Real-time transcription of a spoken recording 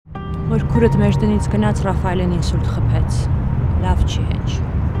Որ քուրդ մեր տնից գնաց Ռաֆայելին ինսուլտ խփեց։ Լավ չի հեչ։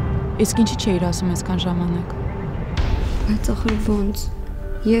 Իսկ ինչի՞ չէիր ասում այսքան ժամանակ։ Բայց ախր ոնց,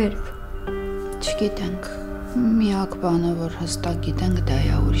 երբ։ Չգիտենք։ Միակ բանը, որ հստակ գիտենք, դա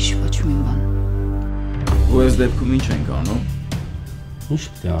է, ուրիշ ոչ մի բան։ Ու այս դեպքում ինչ ենք անում։ Ինչ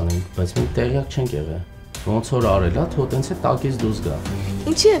պետք է անենք, բայց մենք տեղյակ չենք եղել։ Ոնց որ արել է, թող տենց է տակից դուրս գա։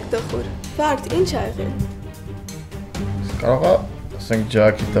 Ինչի եք տխուր։ Վարդ, ինչ ա եղել։ Կարող է, ասենք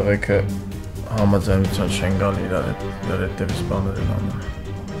ջակի տղեկը համաձայնության չեն գալ իրար հետևից բաներ են անում։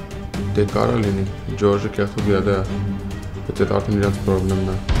 Դե կարա լինի, Ջորջը կեղտու գյալը է, բայց այդ արդեն իրանց պրոբլեմն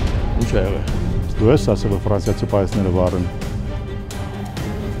է։ Ինչ ա եղել։ Դու ես ասել, որ ֆրանսիացի պայեսները վառեն։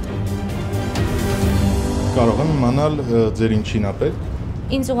 Կարող եմ իմանալ ձեր ինչին է պետք։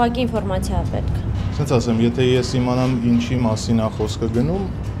 Ինձ ուղղակի ինֆորմացիա է պետք։ Սենց ասեմ, եթե ես իմանամ ինչի մասին է խոսքը գնում,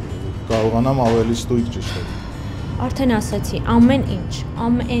 կարողանամ ավելի ստույգ ճշտել։ Արդեն ասացի, ամեն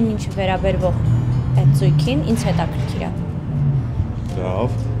ինչ վերաբերվող այդ զույգին ինձ հետաքրքիր է։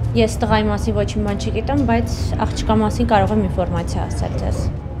 Լավ։ Ես տղայի մասին ոչ մի բան չգիտեմ, բայց աղջկա մասին կարող եմ ինֆորմացիա ասել ձեզ։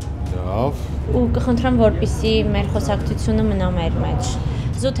 Լավ։ Ու կխնդրեմ, որպեսզի մեր խոսակցությունը մնա մեր մեջ։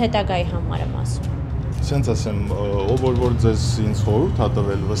 Զուտ հետագայի համար եմ ասում։ Սենց ասեմ, ով որ ձեզ ինձ խորհուրդ ա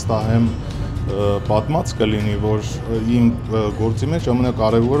տվել, վստահ եմ պատմած կլինի, որ իմ գործի մեջ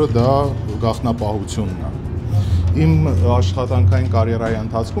ամենակարևորը դա գաղտնապահությունն է։ Իմ աշխատանքային կարիերայի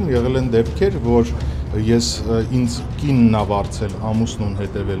ընթացքում եղել են դեպքեր, որ ես ինձ կինն ա վարձել ամուսնուն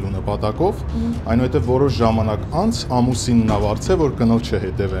հետևելու նպատակով, այնուհետև որոշ ժամանակ անց ամուսինն ա վարձել, որ կնոջը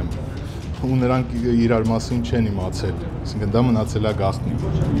հետևեմ։ Ու նրանք իրար մասին չեն իմացել, այսինքն դա մնացել է գաղտնի։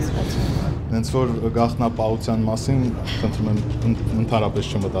 Հենց որ գաղտնապահության մասին խնդրում եմ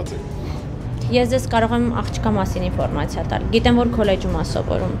ընդհանրապես չմտածեք։ Ես ձեզ կարող եմ աղջկա մասին ինֆորմացիա տալ։ Գիտեմ, որ քոլեջում ա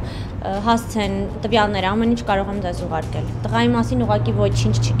սովորում, հասցեն, տվյալները, ամեն ինչ կարող եմ ձեզ ուղարկել։ Տղայի մասին ուղղակի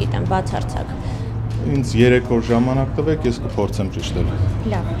ոչինչ չգիտեմ, բացարձակ։ Ինձ 3 օր ժամանակ տվեք, ես կփորձեմ ճշտել։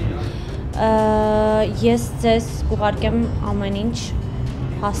 Լավ։ Ես ձեզ կուղարկեմ ամեն ինչ,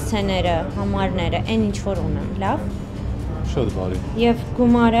 հասցեները, համարները, այն ինչ որ ունեմ, լավ։ Շատ բարի։ Եվ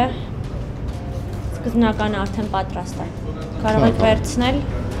գումարը սկզբնականը արդեն պատրաստ է։ Կարող եք վերցնել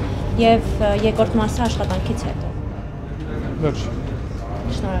եւ երկրորդ մասը աշխատանքից հետո։ Վերջ։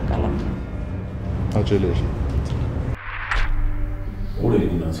 Շնորհակալ եմ։ Հաճելի էր։ Ուր եք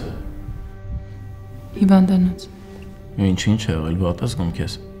գնացել։ Հիվանդանոց։ Ինչ է եղել, վատ ես զգում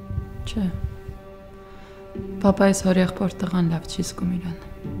քեզ։ Չէ։ Պապայիս հորեղբոր տղան լավ չի զգում իրան։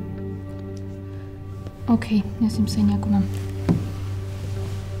 Okay, ես իմ սենյակում եմ։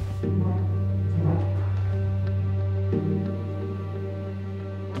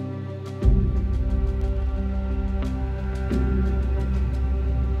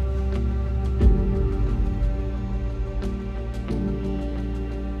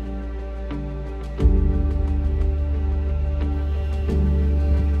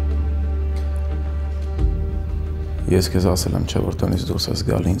 Ես քեզ ասել եմ, չէ՞ որ տնից դուրս ես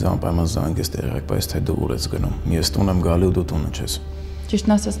գալի, ինձ անպայման զանգես տեղյակ, բայց թե դու ուր ես գնում։ Ես տուն եմ գալի ու դու տունը չես։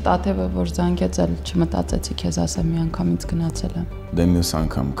 Ճիշտն ասած, Տաթևը, որ զանգեց, էլ չմտածեցի քեզ ասեմ, մի անգամից գնացել եմ։ Դե մյուս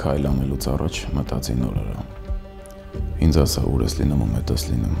անգամ քայլ անելուց առաջ մտածի նորերը։ Ինձ ասա ուր ես լինում ու մետ ես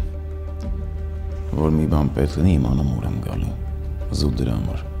լինում։ Որ մի բան պետք լինի, իմանամ ուր եմ գալի։ Զուտ դրա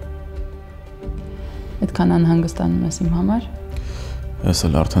համար։ Այդքան անհանգստանում ես իմ համար։ Ես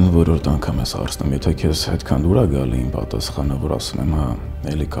էլ արդեն որորդ անգամ ես հարցնում, եթե քեզ հետքան դուր է գալի իմ պատասխանը, որ ասում եմ, հա,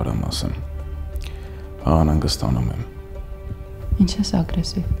 էլի կարամ ասեմ։ Հա, անհանգստանում եմ։ Ինչ ես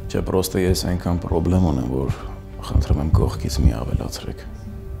ագրեսիվ։ Չէ, պրոստը ես այնքան պրոբլեմ ունեմ, որ խնդրում եմ կողքից մի ավելացրեք։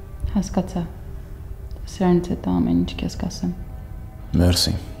 Հասկացա։ Սրանից հետո ամեն ինչ քեզ կասեմ։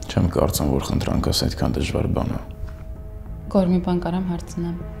 Մերսի, չեմ կարծում, որ խնդրանքս այդքան դժվար բան է։ Գոր մի բան կարամ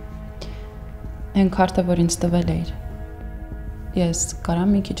հարցնեմ։ Այն քարտը, որ ինձ տվել էիր, ես կարամ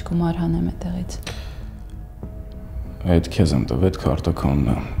մի քիչ գումար հանեմ այդտեղից։ Այդ քեզ եմ տվել, քարտը քոնն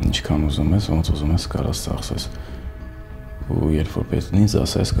է, ինչքան ուզում ես, ոնց ուզում ես կարաս ծախսես։ Ու երբ որ պետք ինձ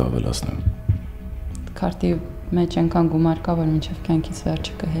ասես կավելացնեմ։ Քարտի մեջ այնքան գումար կա, որ մինչև կյանքից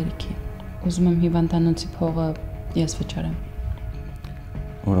վերջը կհերիքի։ Ուզում եմ հիվանդանոցի փողը ես վճարեմ։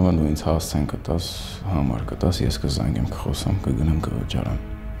 Ուրեմն դու ինձ հասցեն կտաս, համար կտաս, ես կզանգեմ, կխոսամ, կգնեմ կվճարեմ։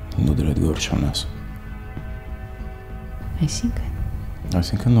 Դու դրա հետ գործ չունես։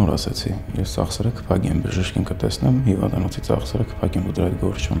 Այսինքն նոր ասեցի, ես ծախսերը կփակեմ, բժիշկին կտեսնեմ, հիվանդանոցի ծախսերը կփակեմ, դու դրա հետ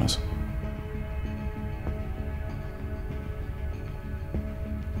գործ չունես։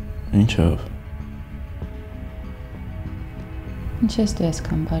 Ինչով։ Ինչ ես դու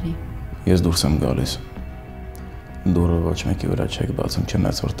այսքան բարի։ Ես դուրս եմ գալիս։ Դուրը ոչ մեկի վրա չեք բացում,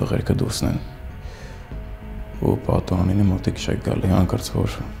 չնայած որ տղերքը դուրսն են։ ու պատանինի մոտիկ չեք գալի, հանկարծ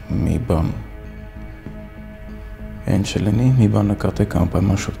որ մի բան Այն չլինի, մի բան նկատեք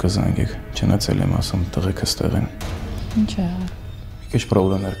անպայման շուտ կզանգեք, չնայած եմ ասում տղեկ հստեղ են։ Ինչ է եղել։ Մի քիչ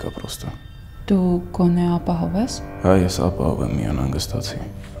պրոբլեմներ կա պրոստը։ Դու գոնե ապահով ես։ Հա, ես ապահով եմ, մի անհանգստացի։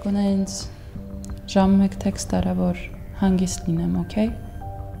 Գոնե ինձ ժամ 1 տեքստ արա, որ հանգիստ լինեմ, օքեյ։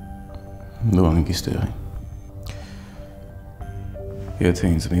 Դու հանգիստ եղի։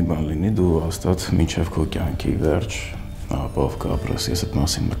 Եթե ինձ մի բան լինի, դու հաստատ մինչև քո կյանքի վերջ ապահով կապրես, ես այդ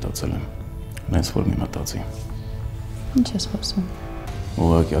մասին մտածել եմ։ Նենց որ մի մտածի։ Ինչ ես խոսում։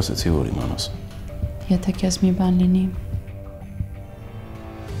 Ուղղակի ասեցի, որ իմանաս։ Եթե քեզ մի բան լինի,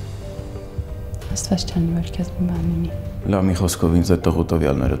 Աստված չանի, որ քեզ մի բան լինի։ Լավ, մի խոսքով ինձ այդ տղու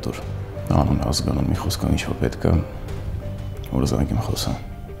տվյալները տուր։ Անուն, ազգանուն, մի խոսքով ինչ որ պետք է, որ զանգեմ խոսամ։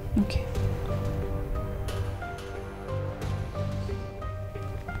 Okay.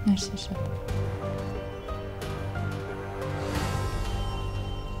 Merci շատ։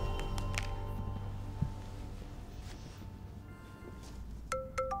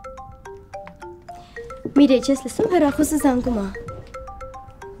 Միրե, չես լսում, հեռախոսը զանգում է։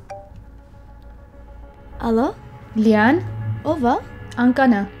 Ալո։ Լիան, Ով է։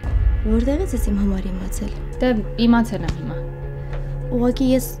 Անկանը։ Որտեղից ես իմ համար իմացել։ Դե իմացել եմ հիմա։ Ուղղակի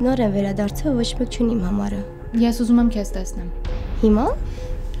ես նոր եմ վերադարձել, ոչ մեկ չունի իմ համարը։ Ես ուզում եմ քեզ տեսնեմ։ Հիմա։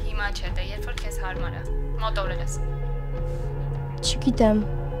 Հիմա չէ, դե երբ որ քեզ հարմար է։ Մոտորել ես։ Չգիտեմ։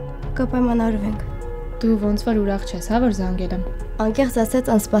 Կպայմանավորվենք։ Դու ոնց որ ուրախ չես, հա, որ զանգել եմ։ Անկեղծ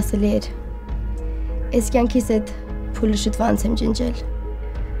ասած անսպասելի էր։ Ես կյանքիս այդ փուլը շուտվանց եմ ջնջել։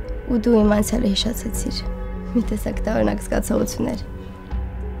 Ու դու իմ անցյալը հիշացեցիր։ Մի տեսակ տարօրինակ զգացողություններ։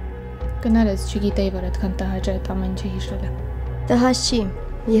 Կներես, չգիտեի, որ այդքան տհաճ է այդ ամեն ինչը հիշելը։ Տհաճ չի,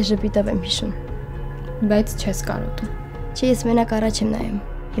 ես ժպիտով եմ հիշում։ Բայց չես կարոտում։ Չէ, ես մենակ առաջ եմ նայում։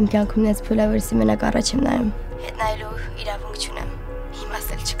 Իմ կյանքում նենց փուլ է, որ ես մենակ առաջ եմ նայում։ Հետ նայելու իրավունք չունեմ։ Հիմա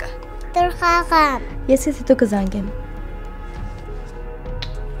էլ չկա։ Դուր խաղամ։ Ես ես հետո կզանգեմ։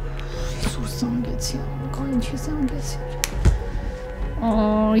 Սուս զանգեցի, կանչի զանգեցի։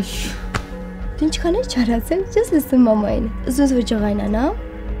 Այ։ Դու ինչքան ես չարացել, չես լսում մամային։ Զուզ վճղայնան, հա։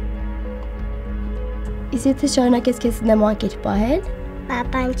 Իսկ եթե շարունակես քեզ նմանքեր պահել,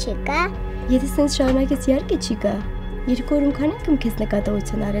 Պապան չկա։ Եթե սենց շարունակես իհարկե չի գա։ Երկու օրում քանի անգամ քեզ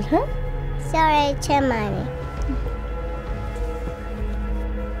նկատողություն արել, հա։ Sorry, չեմ անի։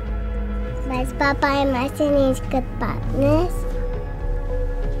 Բայց պապայի մասին ինձ կպատնես։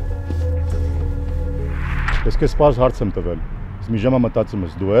 Ես քեզ պարզ հարց եմ տվել։ Ես մի ժամը մտածում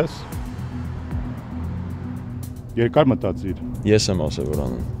ես, դու ես։ Երկար մտածիր։ Ես եմ ասել, որ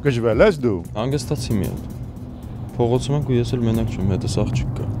անում։ Գժվել ես դու։ Հանգստացի մի հատ։ Փողոցում ենք ու ես էլ մենակ չեմ, հետս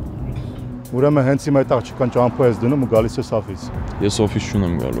աղջիկ կա։ Ուրեմն հենց իմ այդ աղջիկան ճամփա ես դնում ու գալիս ես օֆիս։ Ես օֆիս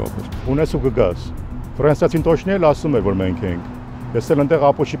չունեմ գալու ապեր։ Ունես ու կգաս։ Ֆրանսիացին տոշնի էլ ասում էր, որ մենք ենք։ Ես էլ այնտեղ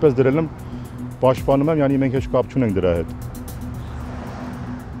ապոշի պես դրել եմ, պաշտպանում եմ, յանի մենք heç կապ չունենք դրա հետ։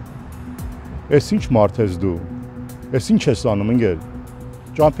 Էս ինչ մարդ ես դու։ Էս ինչ ես անում, ընկեր։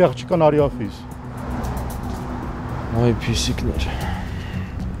 Ճամփի աղջիկան արի օֆիս։ Այ փիսիկներ։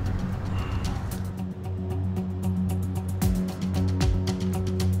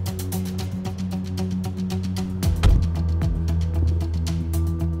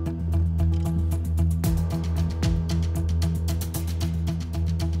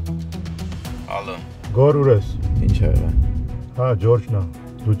 Ալո։ Գոր ուր ես։ Ինչ է եղել։ Հա, Ջորջն է,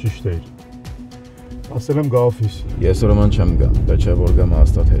 դու ճիշտ էիր։ Ասել եմ գա օֆիս։ Ես ուրեմն չեմ գա, բայց չէ որ գամ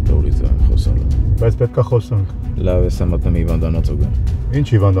հաստատ հետո ուրից եմ խոսալու։ Բայց պետքա խոսանք։ Լավ, ես եմ մտնում հիվանդանոց ու գամ։ Ինչ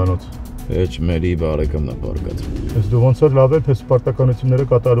հիվանդանոց։ Էջ մերի բարեկամն է բարգած։ Ես դու ոնց որ լավ է, թե սպարտականությունները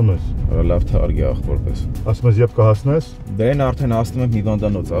կատարում ես։ Լավ թարգի աղբորպես։ Ասում ես երբ կհասնես։ Դեն արդեն հասնում եմ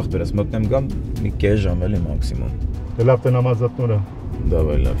հիվանդանոց, աղբեր ես մտնեմ գամ մի կես ժամ էլի մաքսիմում։ Դե լավ տեն համազատնուրա։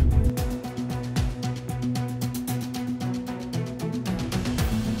 Դավայ լավ։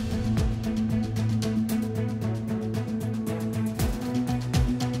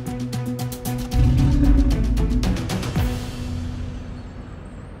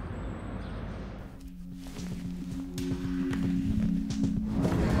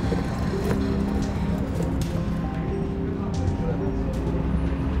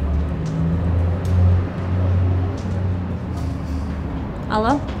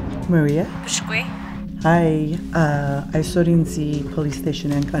 Ալո։ Maria. Բշկուի։ Hi, այսօր ինձի police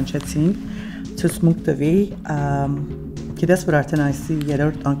station-ին կանչեցին, ցուցմունք տվի, գիտես որ արդեն այսի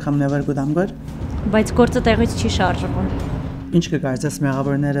երրորդ անգամն է որ գուտամ գոր։ Բայց գործը տեղից չի շարժվում։ Ինչ կգարձես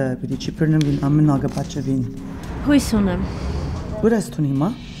մեղավորները պիտի չի բռնվին, ամեն ագը պատճվին։ Հույս ունեմ։ Ուր ես դու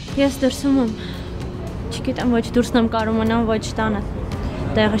հիմա։ Ես դրսում եմ։ Չգիտեմ, ոչ դուրսն եմ կարող մնամ, ոչ տանը։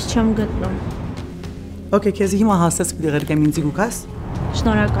 Տեղս չեմ գտնում։ Okay, քեզ հիմա հասած պիտի ղրկեմ ինձ գուկաս։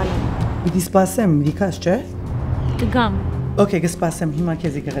 Շնորհակալ եմ։ Պիտի սպասեմ, լիքաս չէ։ Կգամ։ Okay, կսպասեմ, հիմա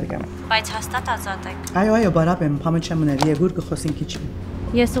քեզի կղրկեմ։ Բայց հաստատ ազատ եք։ Այո, բարապ եմ, փամը չեմ ուներ, եգուր կխոսին քիչ։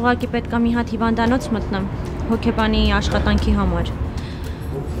 Ես ուղղակի պետք է մի հատ հիվանդանոց մտնեմ հոգեբանի աշխատանքի համար։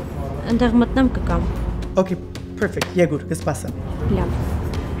 Այնտեղ մտնեմ կգամ։ Okay, perfect, եգուր կսպասեմ։ Լավ։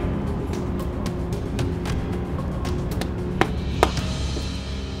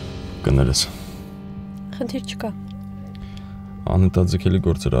 Կներես։ Խնդիր չկա։ Անհետաձգելի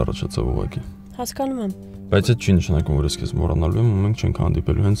գործեր առաջացավ ուղղակի։ Հասկանում եմ։ Բայց այդ չի նշանակում, որ ես քեզ մոռանալու եմ ու մենք չենք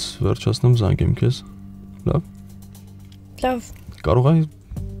հանդիպելու, հենց վերջացնեմ զանգեմ քեզ։ Լավ։ Լավ։ Կարող է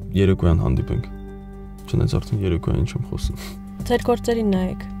երեկոյան հանդիպենք։ Չնայած արդեն երեկոյան ինչ եմ խոսում։ Ձեր գործերին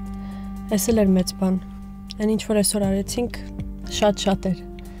նայեք։ Էս էլ էր մեծ բան։ Այն ինչ որ այսօր արեցինք, շատ էր։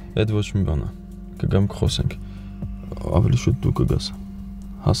 Այդ ոչ մի բան է։ Կգամ կխոսենք։ Ավելի շուտ դու կգաս։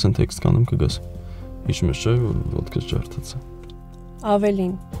 Հասեն տեքստ կանեմ կգաս։ Հիշում ես չէ, որ ոտքս ջարդած է։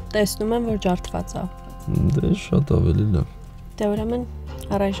 Ավելին, տեսնում եմ, որ ջարդված է։ Դե շատ ավելի լավ։ Դե ուրեմն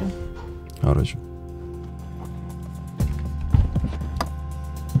առայժմ։ Առայժմ։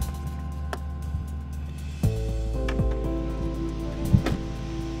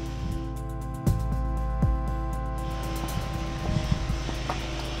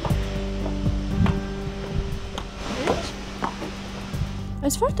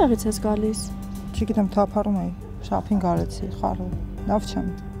 Այս որտեղից ես գալիս։ Չգիտեմ, թափառում էի, շափինգ արեցի, խառը, լավ չեմ։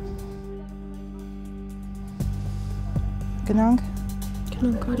 Գնանք։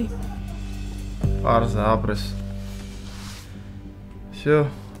 Գնանք արի։ Պարզ է, ապրես։ Շո,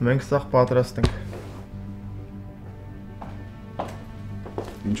 մենք սաղ պատրաստ ենք։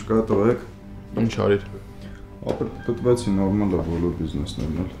 Ինչ կա տողեք։ Ինչ արիր։ Ապր պտվեցի նորմալ է բոլոր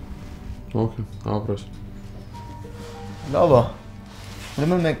բիզնեսներն էլ։ Okay, ապրես։ Լավ է։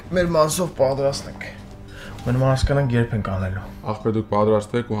 Ուրեմն մենք մեր մասով պատրաստ ենք։ Մնում հասկանանք երբ ենք անելու։ Աղբե դուք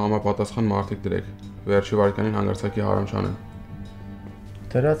պատրաստեք ու համապատասխան մարդիկ դրեք։ Վերջի վարկանին հանգարցակի հարամ չանեն։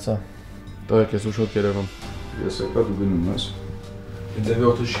 Դրած է։ Տղեկ ես ուշոտ կերևամ։ Ես եկա դու գնում ես։ Դեպի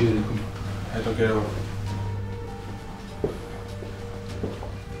օդը չի երիկում։ Հետո կերևամ։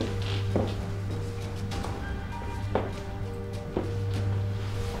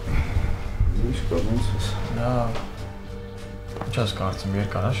 Ինչ կա ոնց ես։ Լավ։ Ինչ ես կարծում,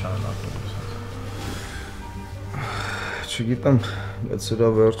 երկար է շարունակվելու։ Չգիտեմ, բայց սրա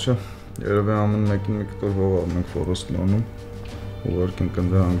վերջը երևի ամեն մեկին մի կտոր հող առնենք Ֆորեսթլանում, ուղարկենք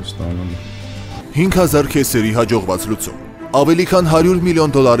ընդ հանգստանալու։ 5000 քեսերի հաջողված լուծում։ Ավելի քան $100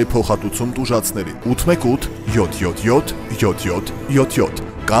 միլիոն փոխհատուցում տուժածներին։ 818 777 777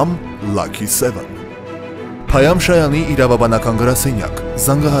 կամ Lucky 7։ Փայամ Շայանի իրավաբանական գրասենյակ,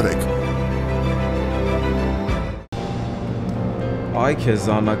 զանգահարեք։ Այ քեզ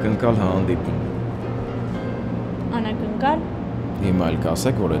անակնկալ հանդիպում։ Անակնկալ։ Հիմա էլ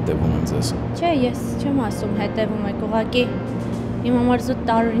կասեք, որ հետևում եմ ձեզ։ Չէ, ես չեմ ասում հետևում եք, ուղղակի իմ համար զուտ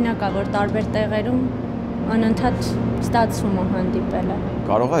տարօրինակ է, որ տարբեր տեղերում անընդհատ ստացվում է հանդիպելը։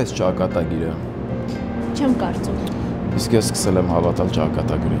 Կարող է այս ճակատագիրը։ Չեմ կարծում։ Իսկ ես սկսել եմ հավատալ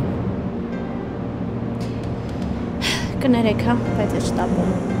ճակատագրին։ Կներեք, հա, բայց է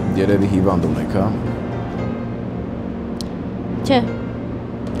շտապում։ Երևի հիվանդ ունեք, հա։ Չէ,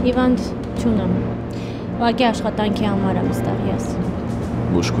 հիվանդ չունեմ։ Ուղղակի աշխատանքի համար եմ ստեղ ես։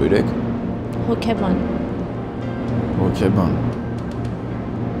 Բուժքույր եք։ Հոգեբան։ Հոգեբան։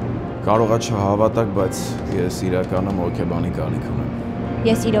 Կարող է չհավատակ, բայց ես իրականում հոգեբանի կարիք ունեմ։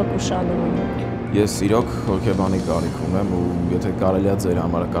 Ես իրոք ուշանում եմ։ Ես իրոք հոգեբանի կարիք ունեմ ու եթե կարելի է ձեր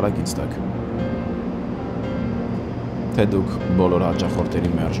համարակարակից տակ։ Թե դուք բոլոր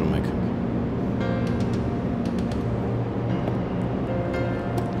հաճախորդների մերժում եք։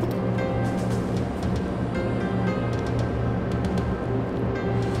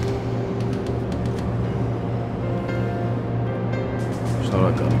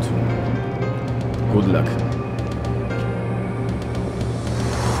 Good luck.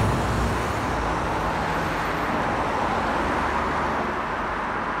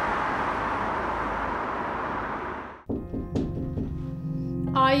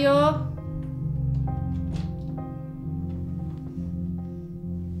 Այո։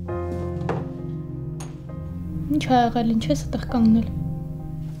 Ինչ ա եղել, ինչ ես այդտեղ կանգնել։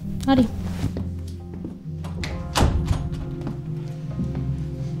 Արի։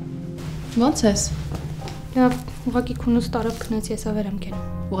 Ոնց ես։ Լավ, ուղղակի քունուս տարավ քնեց, ես ավեր եմ կենում։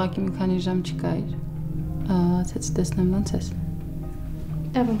 Ուղղակի մի քանի ժամ չկայր։ Ցած տեսնեմ ոնց ես։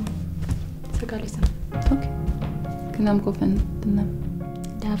 Լավ եմ։ Սա գալիս եմ։ Okay։ Գնամ կոֆեն տնեմ։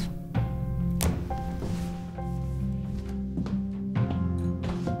 Լավ։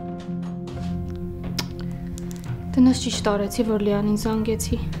 Գնաց ճիշտ արեցի, որ Լիանին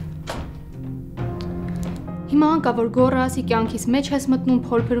զանգեցի։ Հիմա անկա, որ գոռը ասի կյանքիս մեջ ես մտնում,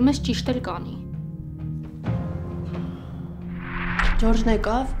 փորփրում ես ճիշտ էլ կանի։ Ջորջն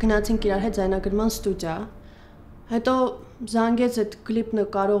եկավ, գնացինք իրար հետ ձայնագրման ստուդիա։ Հետո զանգեց այդ կլիպ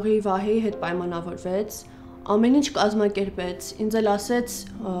նկարողի Վահեի հետ պայմանավորվեց, ամեն ինչ կազմակերպեց, ինձ էլ ասեց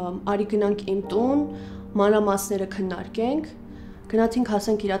արի գնանք իմ տուն, մանրամասները քննարկենք, գնացինք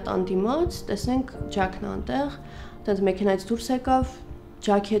հասանք իր տան դիմաց, տեսենք Ջաքն անտեղ, այդպես մեքենայից դուրս եկավ,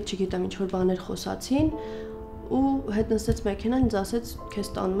 Ջաքի հետ չգիտեմ ինչ որ բաներ խոսացին ու հետ նստեց մեքենան, ինձ ասեց քեզ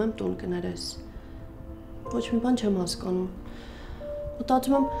տանում եմ տուն կներես։ Ոչ մի բան չեմ հասկանում։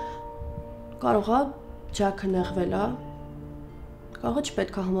 Մտածում եմ կարող է Ջաքը նեղվել է, կարող է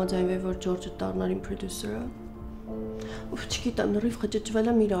չպետք է համաձայնվի, որ Ջորջը դառնար իմ պրոդյուսերը։ Ուֆ, չգիտեմ, նռիվ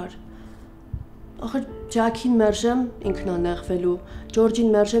խճճվել եմ իրար։ Ախր Ջաքին մերժեմ ինքն է նեղվելու, Ջորջին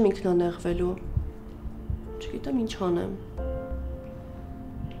մերժեմ ինքն է նեղվելու։ Չգիտեմ ինչ անեմ։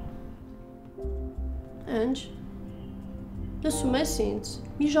 Ինչ։ Լսում ես ինձ։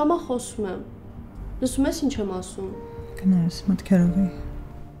 Մի ժամա խոսում եմ։ Լսում ես ինչ եմ ասում։ Գնաս մտքերովի։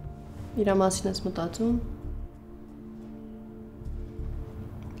 Իր մասին ես մտածում։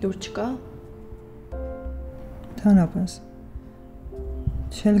 Լուր չկա։ Թանրապես։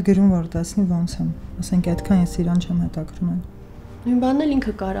 Չել գրում որ տեսնի ոնց եմ։ Ասենք այդքան ես իրան չեմ հետաքրում են։ Նույն բանն էլ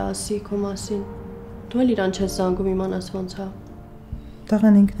ինքը կարա ասի քո մասին։ Դու էլ իրան չես զանգում իմանաս ոնց է։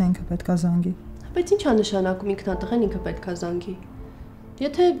 Տղեն ինքն է ինքը պետքա զանգի։ Բայց ի՞նչ է նշանակում ինքնատղեն ինքը պետքա զանգի։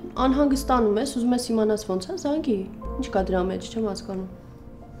 Եթե անհանգստանում ես, ուզում ես իմանաս ոնց է, զանգի։ Ինչ կա դրա մեջ, չեմ հասկանում։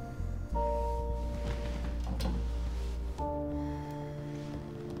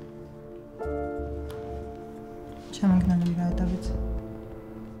 Չեմ ընկնելու իր հետևից։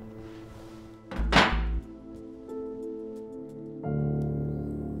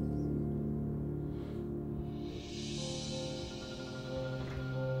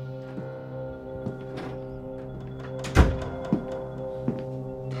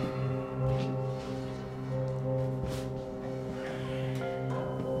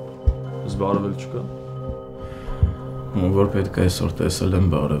 Բարևել չկա։ Որ պետք է այսօր տեսել եմ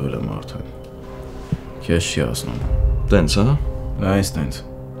բարևել եմ արդեն։ Քեզ չի ասնում։ Տենց, հա։ Այս տենց։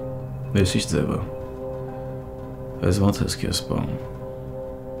 Ես ինչ ձև է։ Ես ոնց ես քեզ սպանում։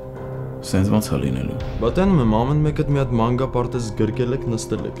 Սենց ոնց է լինելու։ Բա տենում եմ ամեն մեկդ մի հատ մանգա պարտեզ գրկել եք,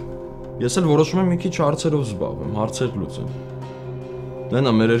 նստել եք։ Ես էլ որոշում եմ մի քիչ հարցերով զբաղվեմ, հարցեր լուծեմ։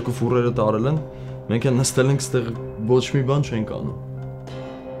 Դենա մեր երկու ֆուրերը տարել են, մենք էլ նստել ենք ստեղ ոչ մի բան չենք անում։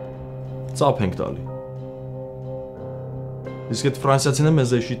 Ծափ ենք տալի։ Իսկ այդ ֆրանսիացինը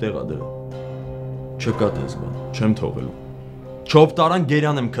մեզ էշի տեղա դրա։ Չկա տես բան, չեմ թողելու։ Չոպ տարան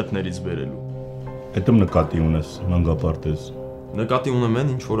գերան եմ քթներից բերելու։ Հետո նկատի ունես մանգապարտեզ։ Նկատի ունեմ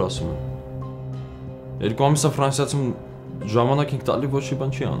են ինչ որ ասում եմ։ Երկու ամիսա ֆրանսիացում ժամանակ ենք տալի ոչ մի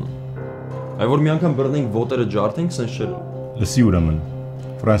բան չի անում։ Այ որ մի անգամ բռնենք ոտերը ջարդենք, սենց չէ։ Լսի ուրեմն,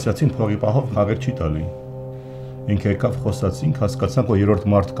 ֆրանսիացին փողի պահով խաղեր չի տալի։ Ինք եկավ խոսացինք, հասկացանք, որ երրորդ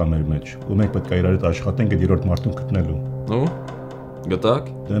մարդ կա մեր մեջ, ու մենք պետք է իրար հետ աշխատենք այդ երրորդ մարդուն գտնելու։ Ու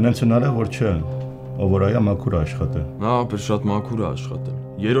գտակ։ Դա նենց հնար է, որ չէ, ով որ այա մաքուր աշխատել։ Հա, բեր շատ մաքուր է աշխատել։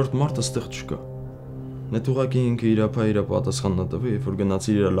 Երրորդ մարդը ստեղ չկա։ Նետ ուղղակի ինքը իր պատասխանն տվի, երբ որ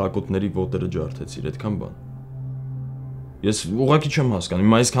գնացիր իր լակոտների ոտերը ջարդեցիր, այդքան բան։ Ես ուղղակի չեմ հասկանում,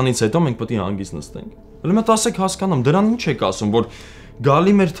 հիմա այսքանից հետո մենք պետք է հանգիստ նստենք։ Հələ մտ ասեք հասկանամ, դրան ինչ եք ասում, որ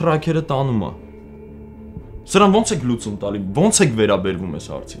գալի մեր թրաքերը տանում է։ Սրան ոնց եք լուծում տալի, ոնց եք վերաբերվում այս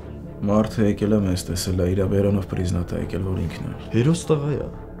հարցին։ Մարդը եկել է մեզ տեսել, իր բերանով պրիզնատ է եկել, որ ինքն է։ Հերոս տղա է։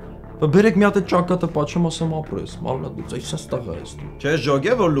 Բա բերեք մի հատ այդ ճակատը պատշեմ ասեմ ապրես, մալնադուց, այսպես տղա ես դու։ Չես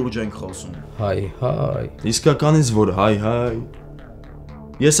ջոգե, որ լուրջ ենք խոսում։ Հայ, հայ։ Իսկականից որ հայ, հայ։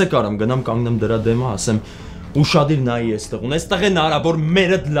 Ես է կարամ գնամ կանգնեմ դրա դեմը, ասեմ ուշադիր նայի այստեղ, այստեղ է նարա, որ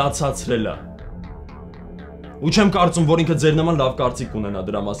մերդ լացացրել է։ Ու չեմ կարծում, որ ինքը ձեր նման լավ կարծիք ունենա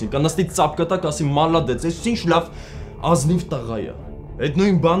դրա մասին, կնստի ծափ կտակ, ասի մալադեց, այս ինչ լավ ազնիվ տղա է։ Այդ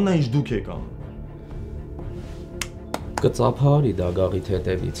նույն բանն է, ինչ դուք եք անում։ Կծափարի դագաղիդ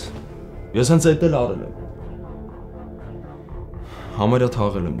հետևից։ Ես հենց այդ էլ արել եմ։ Համարյա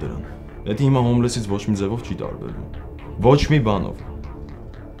թաղել եմ դրան։ Դա հիմա հոմլեսից ոչ մի ձևով չի տարբերվում։ Ոչ մի բանով։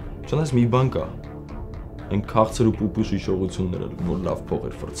 Չնայած մի բան կա։ Այն քաղցր ու պուպուշ հիշողությունները, որ լավ փող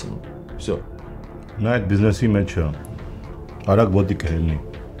էր ֆրցնում։ Всё։ Նա այդ բիզնեսի մեջ է։ Արագ ոտի կհելնի։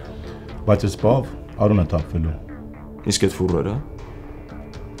 Բայց այս բավ արուն է թափվելու։ Իսկ այդ ֆուրերը։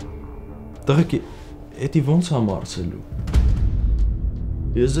 Տղեկ, էդի ոնց է մարսելու։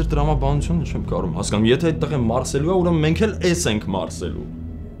 Ես ձեր տրամաբանությունը չեմ կարում հասկանում։ Եթե այդ տղեն մարսելու է, ուրեմն մենք էլ էս ենք մարսելու։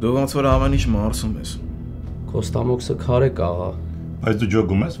 Դու ոնց որ ամեն ինչ մարսում ես։ Կոստամոքսը քարե կաղա։ Բայց դու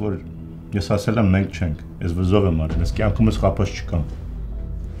ջոգում ես, որ ես ասել եմ մենք չենք։ Ես վզով եմ արել, ես կյանքումս խափած չկամ։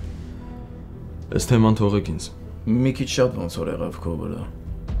 Այս թեման թողեք ինձ։ Մի քիչ շատ ոնց որ եղավ քո վրա։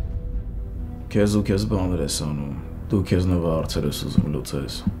 Քեզ ու քեզ բաներ ես անում, դու քեզ նոր հարցեր ես ուզում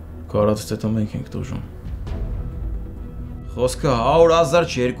լուծես։ Քո արածից հետո մենք ենք տուժում։ Խոսքը 100,000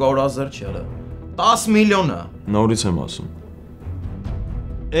 չի, 200,000 չի, արա։ 10 միլիոն է։ Նորից եմ ասում։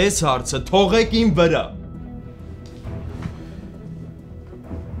 Այս հարցը թողեք իմ վրա։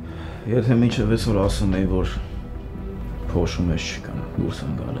 Եթե մինչև այսօր ասում էի, որ փոշում ես չկան, դուրս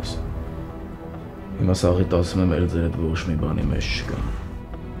են գալիս։ Հիմա սաղիտ ասում եմ, ձեր հետ ոչ մի բանի մեջ չկա։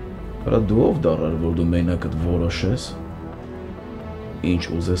 Արա դու ով դառար, որ դու մենակդ որոշես, ինչ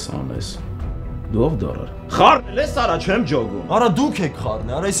ուզես անես։ Դու ով դառար։ Խառնել ես, արա, չեմ ջոգում։ Արա դուք եք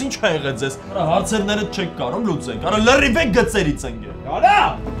խառնել, արա այս ինչ ա եղել ձեզ։ Արա հարցերներդ չեք կարող լուծենք։ Արա լրիվ եք գծերից ընկել։ Արա։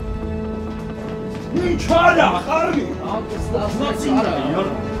 Ինչ արա, խառնի։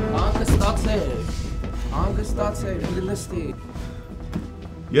 Անգստացեք, լստի։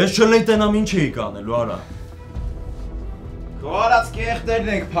 Ես չլնեի տենամ ինչ էի կանելու, արա։ Քո արած կեղտերն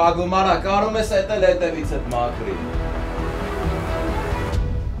ենք փագում, արա, կարում ես էտել հետևից էտ մաքրի։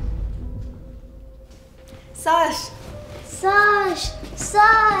 Սաշ,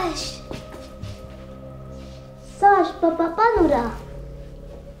 papan ura.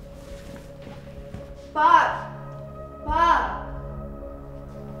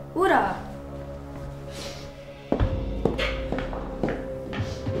 Ura.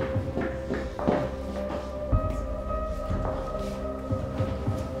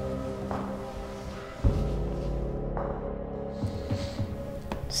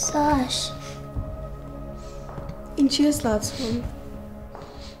 Sash. Ինչի ես լացվում։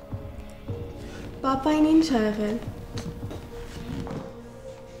 Պապային ինչ ա եղել։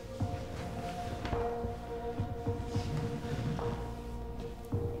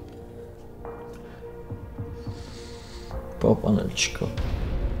 Պապան էլ չկա։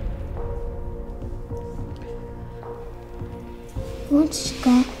 Ոնց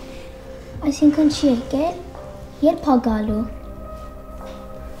չկա։ Այսինքն չի եկել, երբ ա գալու։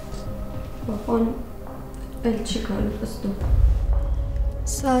 Պապան էլ չի գալու ըստու։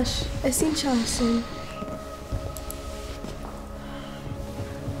 Սաշ, ես ինչ ասում։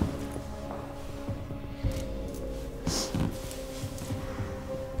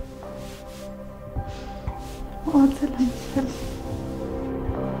 Ոցել եմ։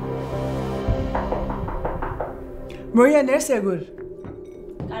 Մարիա, ներս եկուր։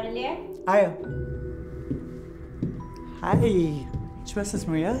 Կարելի է։ Այո։ Հայ, ինչպես ես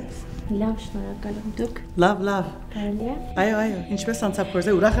Մարիա։ Լավ, շնորհակալ եմ, դուք։ Լավ։ Կարելի է։ Այո, ինչպես անցավ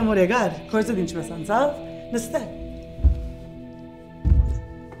քորձը, ուրախ եմ որ եկար։ Քորձը ինչպես անցավ։ Նստե։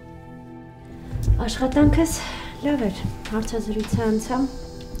 Աշխատանքս լավ էր, հարցազրույցը անցա։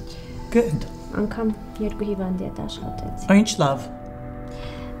 Good։ Անգամ 2 հիվանդի հետ աշխատեցի։ Ինչ լավ։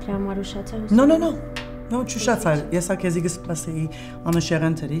 Դրա համար ուշացա։ No, չուշացար, ես ակեզի գսպասեի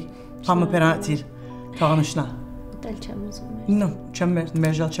անշեղենթերի, համը պերանատիր, թաղանշնա։ Ուտել չեմ ուզում։ No,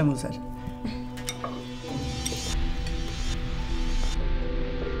 մերժալ չեմ ուզեր։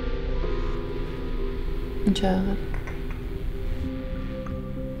 Ինչ ա եղել։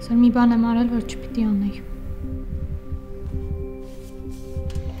 Սր մի բան եմ արել, որ չպիտի անեի։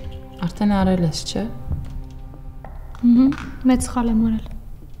 Արդեն արել ես, չէ։ Մեծ սխալ եմ արել։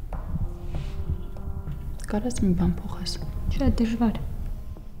 Կարես մի բան փոխես։ Չէ, դժվար։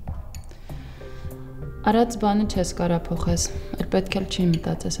 Արած բանը չես կարա փոխես, էլ պետք էլ չի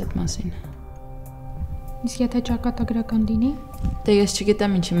մտածես այդ մասին։ Իսկ եթե ճակատագրական լինի։ Դե ես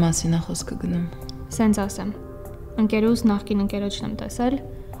չգիտեմ ինչի մասին է խոսքը գնում։ Սենց ասեմ։ Ընկերուս նախկին ընկերոջն եմ տեսել,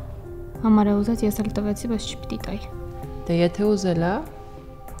 համարը ուզած ես էլ տվեցի, բայց չպիտի տայ։ Դե եթե ուզել է,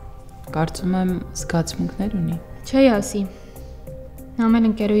 կարծում եմ զգացմունքներ ունի։ Չի ասի։ Համել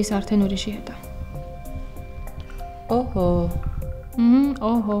ընկերուիս արդեն ուրիշի հետ է։ Օհո։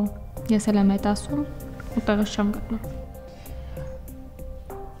 Օհո։ Ես էլ եմ հետ ասում, ու տեղս չեմ գտնում։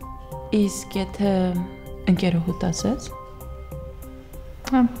 Իսկ եթե ընկերուհուդ ասեց։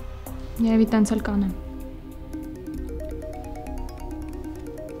 Հա, երևի տենց էլ կանեմ։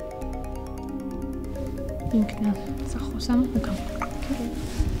 Ինքն է, սա խոսամ ու կամ։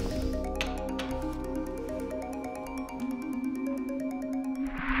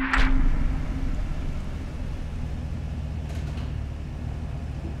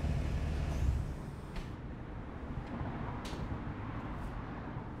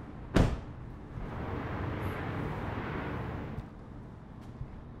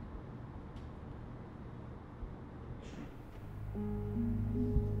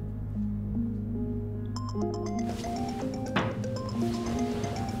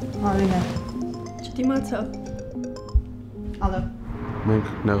 Արինե։ Չդիմացավ։ Ալո։ Մենք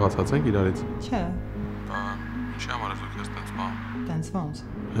նեղացած ենք իրարից։ Չէ։ Բա ինչի համար ես դուք ես տենց բան։ Տենց ոնց։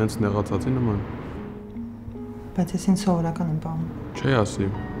 Հենց նեղացածի նման։ Բայց ես ինձ սովորական եմ բանում։ Չի ասի։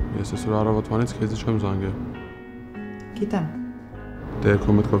 Ես այսօր առավոտվանից քեզ չեմ զանգել։ Գիտեմ։ Դե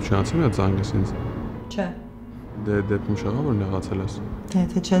քո մտքով չանցի մի հատ զանգես ինձ։ Չէ։ Դե դեպքում շաղա որ նեղացել ես։ Դե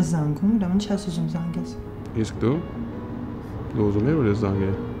եթե չես զանգում, ուրեմն չես ուզում զանգես։ Իսկ դու։ Դու ուզում ես որ ես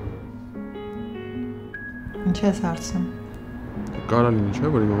զանգեի։ Ինչ ես հարցնում։ Կարա լինի չէ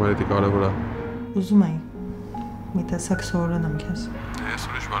որ իմ համար էդի կարևոր է։ Ուզում եի։ Մի տեսակ սովորենամ քեզ։ Դե ես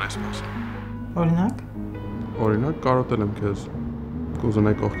ուրիշ բան ես ասում։ Օրինակ։ Օրինակ կարոտել եմ քեզ։ Կուզում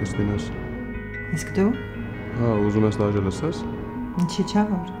ես կողքից լինես։ Իսկ դու։ Հա, ուզում ես դաժե լսես։ Ինչի՞ չէ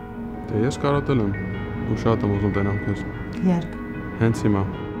որ։ Դե ես կարոտել եմ։ Ու շատ եմ ուզում տենամ քեզ։ Երբ։ Հենց հիմա։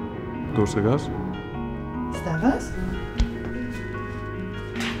 Դուրս եկաս։ Ստեղ ես։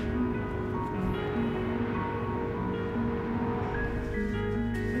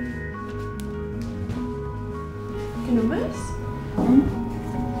 Գնում ես։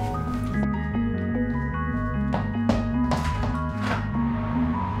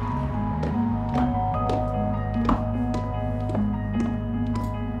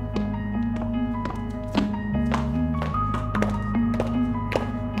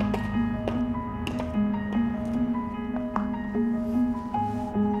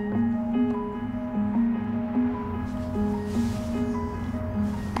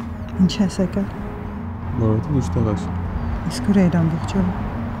 Ինչ ես եկել։ Որովհետև դու ստեղ ես։ Իսկ ուր էիր ամբողջ օրը։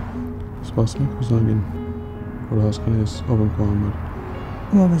 Սպասում եմ քո զանգին, որ հասկանես ով եմ քո համար։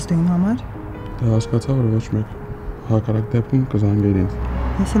 Ով ես դու իմ համար։ Դե հասկացա որ ոչ մեկ։ Հակառակ դեպքում կզանգեի ինձ։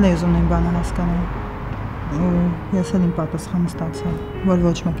 Ես էլ էի ուզում նույն բանը հասկանալ։ Ու ես էլ իմ պատասխանը ստացա, որ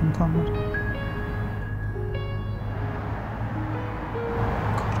ոչ մեկ իմ քո համար։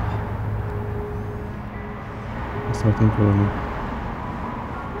 Ես արդեն կորոնում եմ։